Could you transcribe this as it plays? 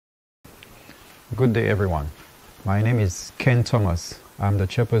Good day, everyone. My name is Ken Thomas. I'm the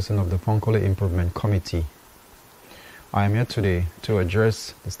chairperson of the Fonkole Improvement Committee. I am here today to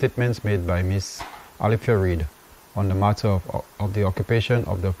address the statements made by Ms. Alethia Reid on the matter of the occupation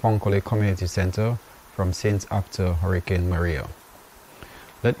of the Fonkole Community Center from since after Hurricane Maria.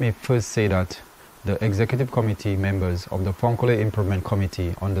 Let me first say that the Executive Committee members of the Fonkole Improvement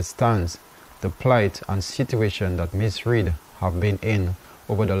Committee understands the plight and situation that Ms. Reid have been in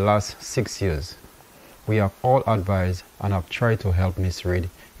over the last 6 years. We have all advised and have tried to help Ms. Reid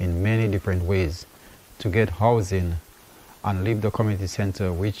in many different ways to get housing and leave the community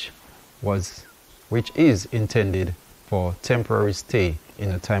center, which is intended for temporary stay in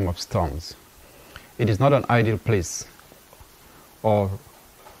a time of storms. It is not an ideal place, or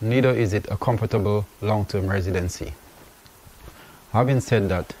neither is it a comfortable long-term residency. Having said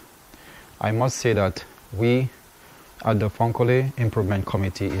that, I must say that we at the Fonkole Improvement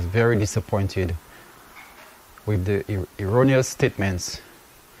Committee is very disappointed with the erroneous statements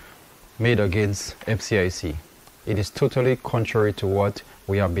made against FCIC. It is totally contrary to what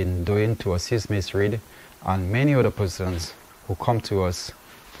we have been doing to assist Ms. Reid and many other persons who come to us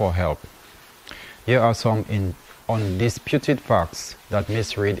for help. Here are some undisputed facts that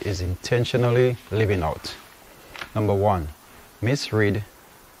Ms. Reid is intentionally leaving out. Number one, Ms. Reid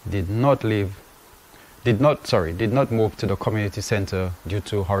did not move to the community center due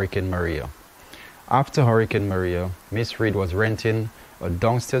to Hurricane Maria. After Hurricane Maria, Ms. Reid was renting a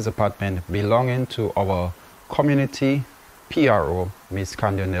downstairs apartment belonging to our community PRO, Ms.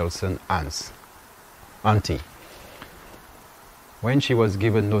 Candia Nelson auntie. When she was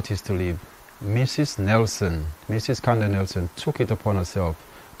given notice to leave, Mrs. Candia Nelson took it upon herself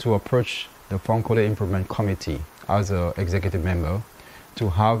to approach the Fonkole Improvement Committee as an executive member to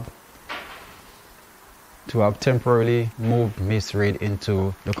have temporarily moved Ms. Reid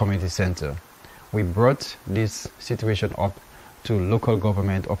into the community center. We brought this situation up to local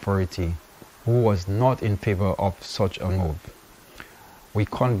government authority, who was not in favor of such a move. We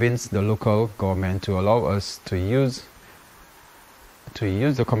convinced the local government to allow us to use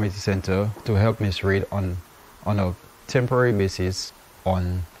the community center to help Ms. Reid on a temporary basis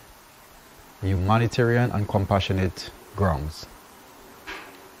on humanitarian and compassionate grounds.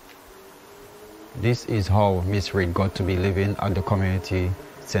 This is how Ms. Reid got to be living at the community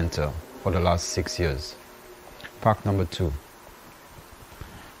center for the last 6 years. Fact number two.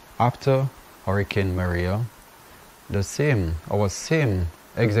 After Hurricane Maria, our same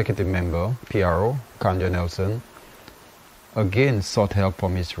executive member, PRO, Candia Nelson, again sought help for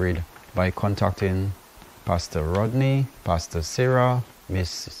Ms. Reid by contacting Pastor Rodney, Pastor Sarah,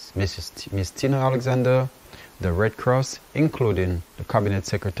 Miss Tina Alexander, the Red Cross, including the Cabinet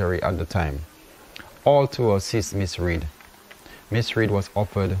Secretary at the time, all to assist Ms. Reid. Ms. Reid was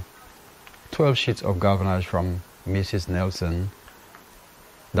offered 12 sheets of galvanized from Mrs. Nelson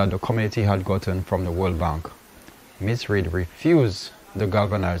that the community had gotten from the World Bank. Ms. Reid refused the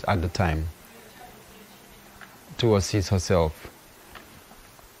galvanized at the time to assist herself.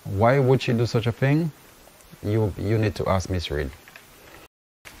 Why would she do such a thing? You need to ask Ms. Reid.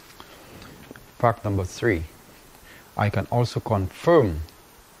 Fact number three. I can also confirm,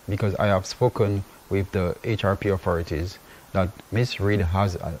 because I have spoken with the HRP authorities, that Ms. Reid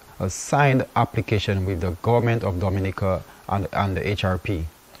has a signed application with the government of Dominica and the HRP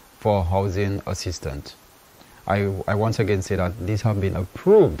for housing assistance. I once again say that these have been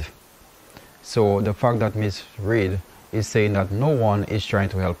approved. So the fact that Ms. Reid is saying that no one is trying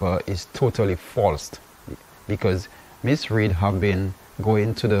to help her is totally false, because Ms. Reid have been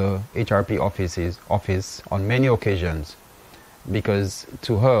going to the HRP office on many occasions, because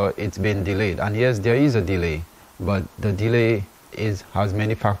to her it's been delayed. And yes, there is a delay, but the delay has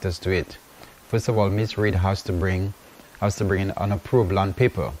many factors to it. First of all, Ms. Reid has to bring in an approved land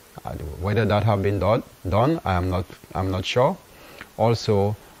paper. Whether that have been done, I'm not sure.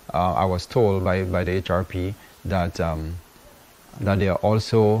 Also, I was told by the HRP that they are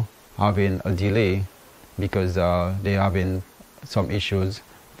also having a delay because they are having some issues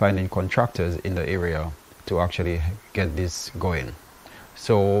finding contractors in the area to actually get this going.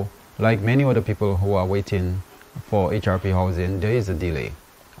 So, like many other people who are waiting for HRP housing, there is a delay.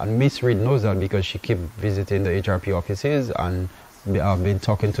 And Ms. Reid knows that because she keeps visiting the HRP offices, and I've been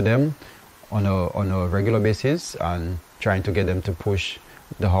talking to them on a regular basis and trying to get them to push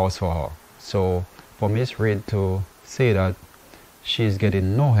the house for her. So for Ms. Reid to say that she's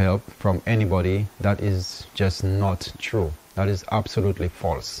getting no help from anybody, that is just not true. That is absolutely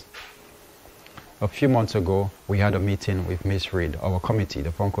false. A few months ago, we had a meeting with Ms. Reid. Our committee, the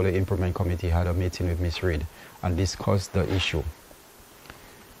Fonkole Improvement Committee, had a meeting with Ms. Reid and discussed the issue.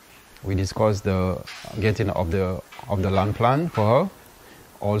 We discussed the getting of the land plan for her.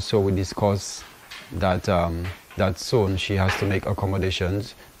 Also, we discussed that that soon she has to make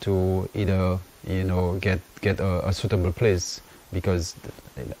accommodations to either get a suitable place, because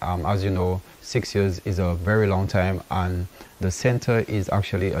as you know, 6 years is a very long time, and the center is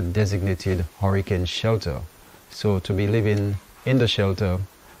actually a designated hurricane shelter. So to be living in the shelter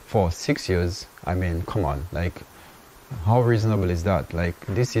for 6 years, I mean, come on, like, how reasonable is that? Like,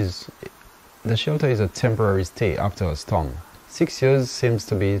 the shelter is a temporary stay after a storm. 6 years seems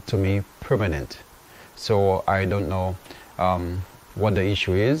to be, to me, permanent. So I don't know what the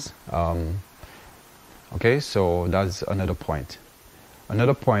issue is. Okay, so that's another point.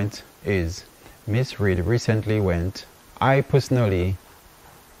 Another point is Miss Reid recently went. I personally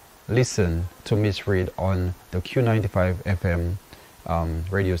listened to Miss Reid on the Q95 FM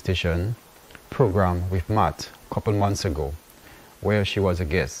radio station program with Matt a couple months ago, where she was a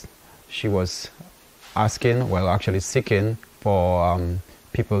guest. She was asking, well, actually seeking for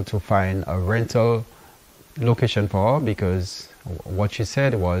people to find a rental location for her, because what she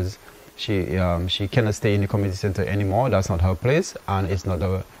said was she cannot stay in the community center anymore. That's not her place, and it's not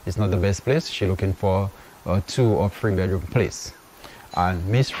the best place. She's looking for a 2 or 3 bedroom place. And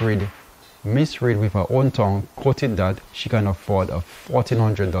Miss Reid with her own tongue quoted that she can afford a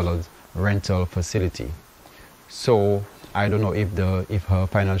 $1,400 rental facility. So I don't know if her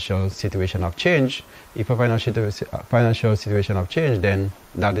financial situation have changed. If her financial situation have changed, then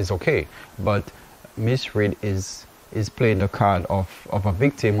that is okay. But Miss Reid is playing the card of a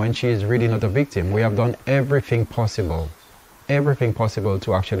victim when she is really not a victim. We have done everything possible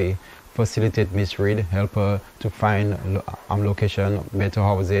to actually facilitate Miss Reid, help her to find location, better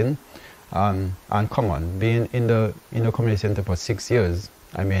housing, and come on, being in the community center for 6 years.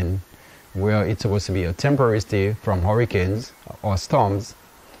 I mean, where it's supposed to be a temporary stay from hurricanes or storms.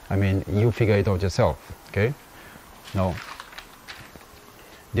 I mean, you figure it out yourself, okay? Now,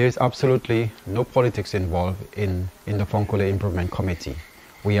 there is absolutely no politics involved in the Fonkole Improvement Committee.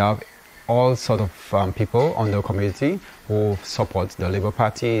 We have all sort of people on the community who support the Labour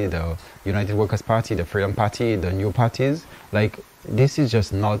Party, the United Workers' Party, the Freedom Party, the new parties. Like, this is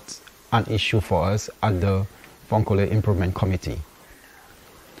just not an issue for us at the Fonkole Improvement Committee.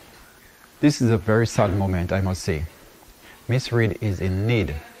 This is a very sad moment, I must say. Miss Reid is in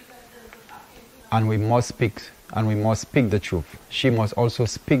need, and we must speak the truth. She must also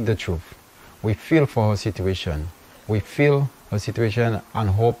speak the truth. We feel for her situation. We feel her situation and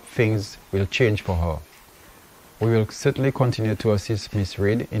hope things will change for her. We will certainly continue to assist Miss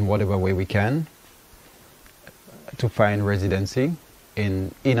Reid in whatever way we can to find residency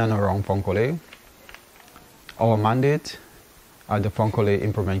in and around Fonkole. Our mandate at the Fonkole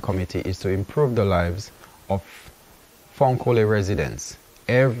Improvement Committee is to improve the lives of Fonkole residents.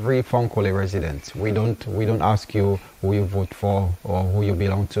 Every Fonkole resident. We don't ask you who you vote for or who you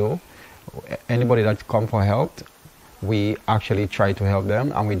belong to. Anybody that come for help, we actually try to help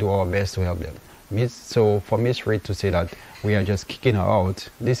them, and we do our best to help them. So for Miss Reid to say that we are just kicking her out,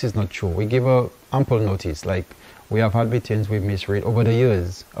 this is not true. We give her ample notice. Like, we have had meetings with Miss Reid over the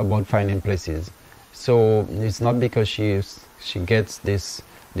years about finding places. So it's not because she gets this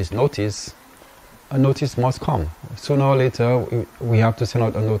notice. A notice must come. Sooner or later, we have to send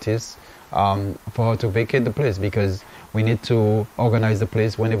out a notice for her to vacate the place, because we need to organize the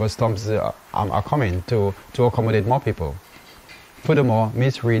place whenever storms are coming to accommodate more people. Furthermore,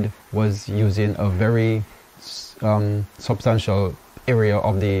 Miss Reid was using a very substantial area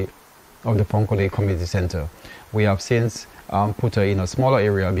of the Fonkole Community Center. We have since put her in a smaller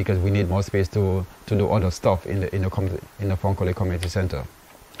area because we need more space to do other stuff in the Fonkole Community Center.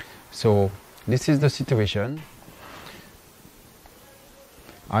 So this is the situation.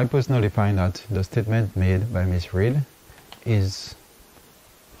 I personally find that the statement made by Miss Reid is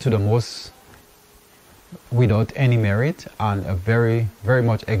to the most without any merit and a very, very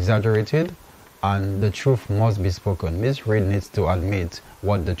much exaggerated, and the truth must be spoken. Miss Reid needs to admit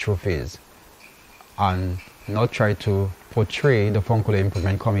what the truth is and not try to portray the Fonkole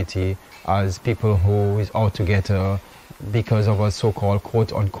Improvement Committee as people who is out to get her because of a so-called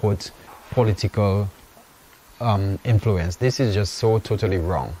quote-unquote political influence. This is just so totally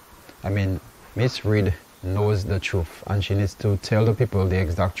wrong. I mean, Miss Reid knows the truth, and she needs to tell the people the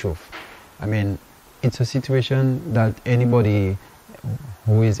exact truth. I mean, it's a situation that anybody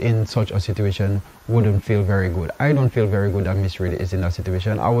who is in such a situation wouldn't feel very good. I don't feel very good that Miss Reid is in that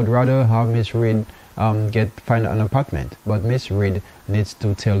situation. I would rather have Miss Reid find an apartment. But Miss Reid needs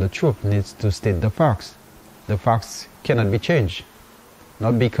to tell the truth, needs to state the facts. The facts cannot be changed.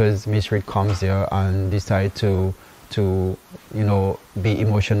 Not because Miss Reid comes here and decide to to be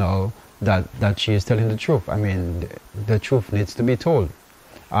emotional that she is telling the truth. I mean, the truth needs to be told.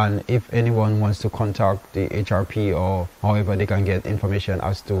 And if anyone wants to contact the HRP or however they can get information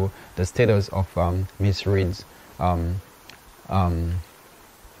as to the status of Miss Reid's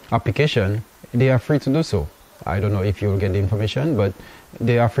application, they are free to do so. I don't know if you'll get the information, but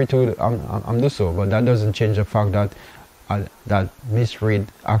they are free to do so. But that doesn't change the fact that Miss Reid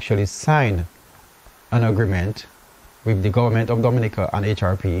actually signed an agreement with the government of Dominica and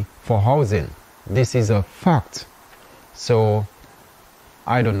HRP for housing. This is a fact. So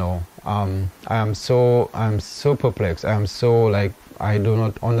I don't know. I'm so perplexed. I'm so like, I do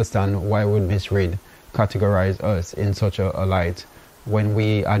not understand why would Miss Reid categorize us in such a light when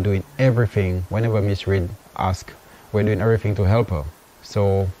we are doing everything. Whenever Miss Reid asks, we're doing everything to help her.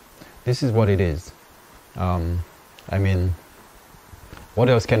 So this is what it is. I mean, what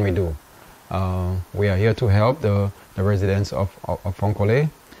else can we do? We are here to help the residents of Fonkole.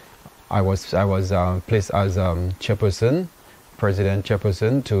 I was placed as president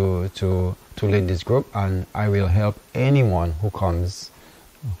chairperson to lead this group, and I will help anyone who comes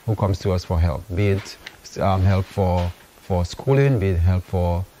to us for help, be it help for schooling, be it help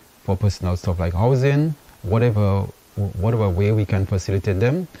for personal stuff like housing, whatever way we can facilitate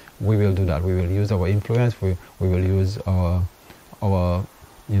them, we will do that. We will use our influence. We will use our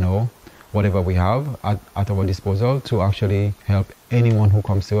whatever we have at our disposal to actually help anyone who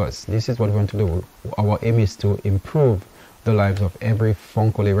comes to us. This is what we want to do. Our aim is to improve the lives of every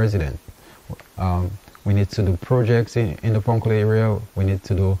Fonkole resident. We need to do projects in the Fonkole area. We need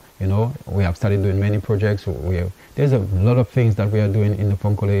to do, we have started doing many projects. There's a lot of things that we are doing in the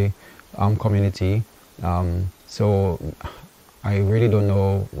Fonkole community. So I really don't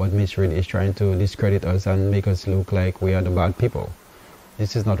know what Miss Reid is trying to discredit us and make us look like we are the bad people.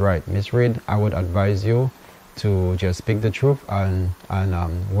 This is not right. Miss Reid, I would advise you to just speak the truth and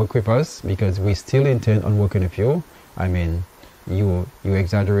work with us, because we still intend on working with you. I mean, you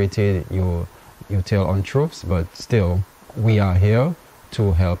exaggerated, you tell untruths, but still, we are here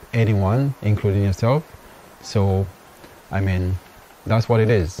to help anyone, including yourself. So, I mean, that's what it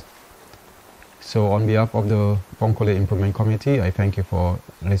is. So on behalf of the Fonkole Improvement Committee, I thank you for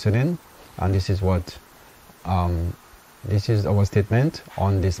listening, and this is our statement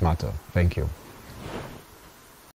on this matter. Thank you.